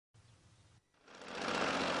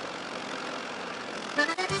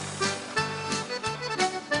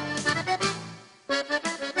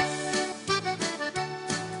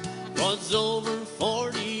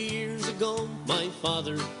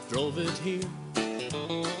father drove it here.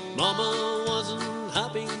 Mama wasn't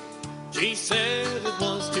happy, she said it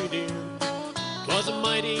was too dear. 'Twas a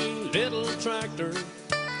mighty little tractor,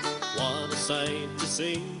 what a sight to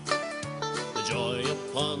see. The joy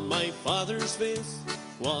upon my father's face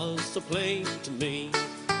was so plain to me.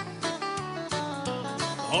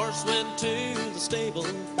 The horse went to the stable,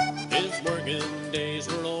 his working days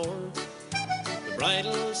were o'er. The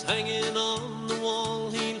bridle's hanging on the wall,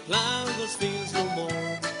 he'll plow those fields no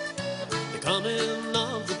more. The coming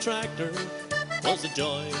of the tractor was the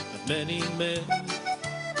joy of many men.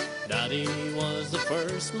 Daddy was the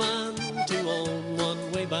first man to own one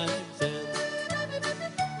way back then.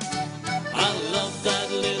 I love that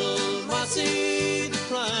little Massey, the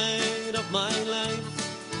pride of my life.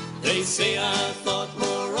 They say I thought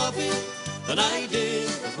more of it than I did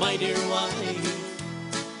of my dear wife.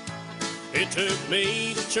 It took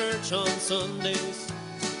me to church on Sundays,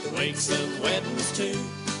 to wakes and weddings too.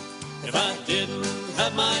 If I didn't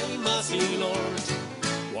have my Massey, Lord,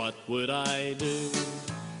 what would I do?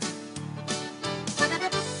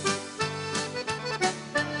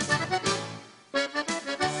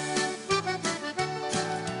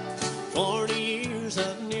 40 years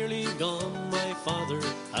have nearly gone, my father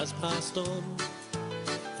has passed on.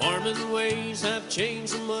 Farming ways have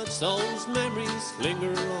changed so much, those memories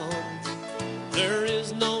linger on. There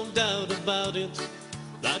is no doubt about it,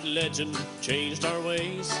 that legend changed our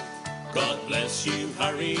ways. God bless you,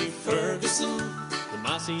 Harry Ferguson, the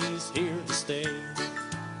Massey's here to stay.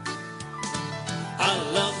 I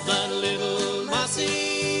love that little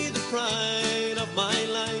Massey, the pride of my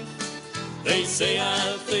life. They say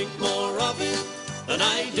I think more of it than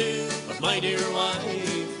I do of my dear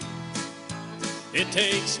wife. It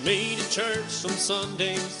takes me to church on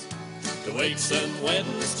Sundays, to wakes and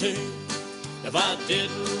weddings too. If I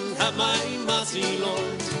didn't have my Massey,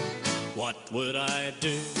 Lord, what would I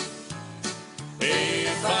do?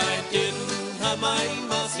 If I didn't have my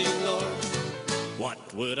Massey, Lord, what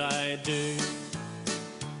would I do?